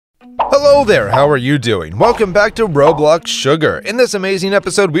Hello there, how are you doing? Welcome back to Roblox Sugar. In this amazing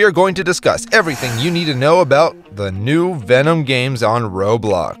episode, we are going to discuss everything you need to know about the new Venom games on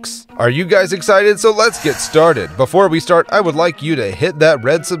Roblox. Are you guys excited? So let's get started. Before we start, I would like you to hit that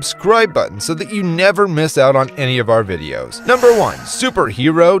red subscribe button so that you never miss out on any of our videos. Number 1.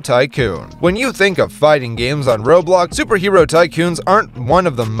 Superhero Tycoon. When you think of fighting games on Roblox, Superhero Tycoons aren't one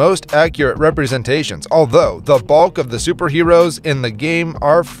of the most accurate representations, although the bulk of the superheroes in the game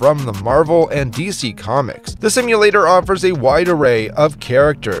are from the Marvel and DC comics. The simulator offers a wide array of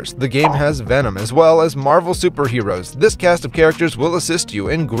characters. The game has Venom as well as Marvel superheroes. This cast of characters will assist you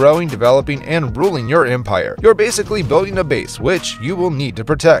in growing, developing, and ruling your empire. You're basically building a base, which you will need to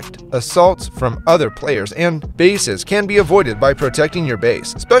protect. Assaults from other players and bases can be avoided by protecting your base.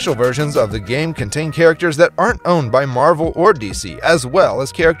 Special versions of the game contain characters that aren't owned by Marvel or DC, as well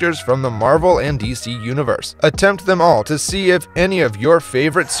as characters from the Marvel and DC universe. Attempt them all to see if any of your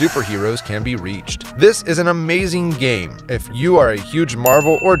favorite superheroes can be reached. This is an amazing game. If you are a huge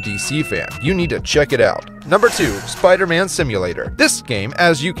Marvel or DC fan, you need to check it out. Number 2. Spider-Man Simulator. This game,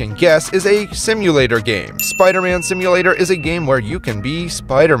 as you can guess, is a simulator game. Spider-Man Simulator is a game where you can be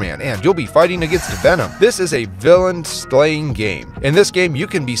Spider-Man and you'll be fighting against Venom. This is a villain-slaying game. In this game, you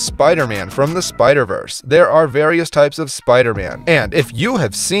can be Spider-Man from the Spider-Verse. There are various types of Spider-Man, and if you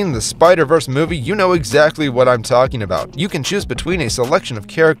have seen the Spider-Verse movie, you know exactly what I'm talking about. You can choose between a selection of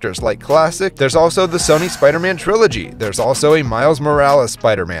characters like Classic. There's also the Sony Spider-Man trilogy. There's also a Miles Morales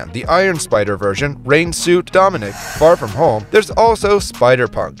Spider-Man, the Iron Spider version, Rain Suit, Dominic, Far From Home. There's also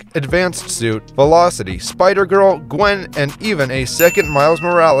Spider-Punk, Advanced Suit, Velocity, Spider-Girl, Gwen, and even a second Miles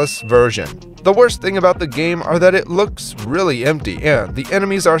Morales version. The worst thing about the game are that it looks really empty and the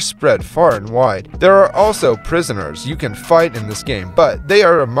enemies are spread far and wide. There are also prisoners you can fight in this game, but they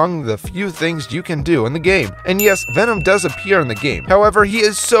are among the few things you can do in the game. And yes, Venom does appear in the game. However, he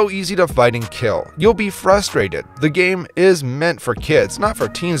is so easy to fight and kill. You'll be frustrated. The game is meant for kids, not for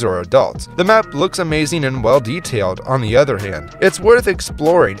teens or adults. The map looks amazing and well detailed. On the other hand, it's worth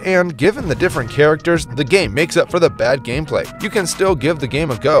exploring, and given the different characters, the game makes up for the bad gameplay. You can still give the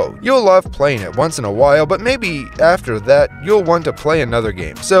game a go. You'll love playing it once in a while, but maybe after that you'll want to play another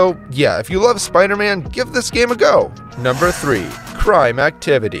game. So yeah, if you love Spider-Man, give this game a go. Number 3. Crime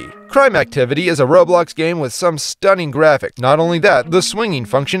Activity. Crime Activity is a Roblox game with some stunning graphics. Not only that, the swinging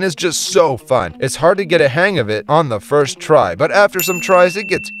function is just so fun. It's hard to get a hang of it on the first try, but after some tries it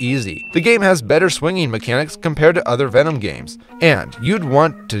gets easy. The game has better swinging mechanics compared to other Venom games, and you'd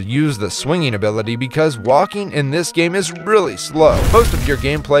want to use the swinging ability because walking in this game is really slow. Most of your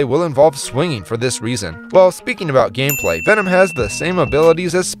gameplay will involve swinging for this reason. Well, speaking about gameplay, Venom has the same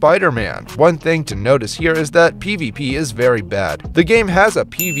abilities as Spider-Man. One thing to notice here is that PvP is very bad. The game has a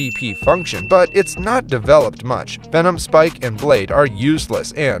PvP function, but it's not developed much. Venom, Spike, and Blade are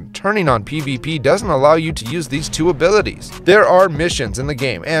useless, and turning on PvP doesn't allow you to use these two abilities. There are missions in the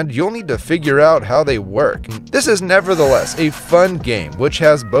game, and you'll need to figure out how they work. This is nevertheless a fun game, which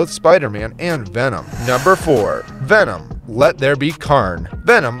has both Spider-Man and Venom. Number 4. Venom. Let There Be Carn.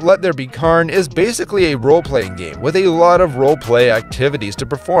 Venom Let There Be Carn is basically a role-playing game with a lot of role-play activities to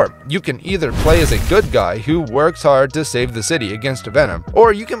perform. You can either play as a good guy who works hard to save the city against Venom,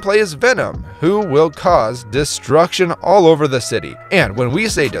 or you can play as Venom, who will cause destruction all over the city. And when we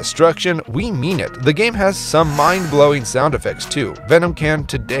say destruction, we mean it. The game has some mind-blowing sound effects too. Venom can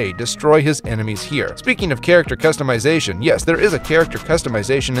today destroy his enemies here. Speaking of character customization, yes, there is a character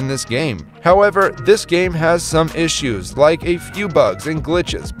customization in this game. However, this game has some issues, like a few bugs and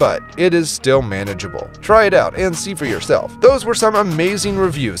glitches, but it is still manageable. Try it out and see for yourself. Those were some amazing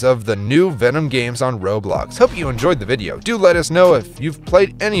reviews of the new Venom games on Roblox. Hope you enjoyed the video. Do let us know if you've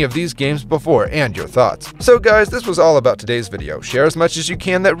played any of these games before and your thoughts. So guys, this was all about today's video. Share as much as you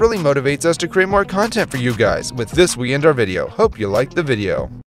can. That really motivates us to create more content for you guys. With this, we end our video. Hope you liked the video.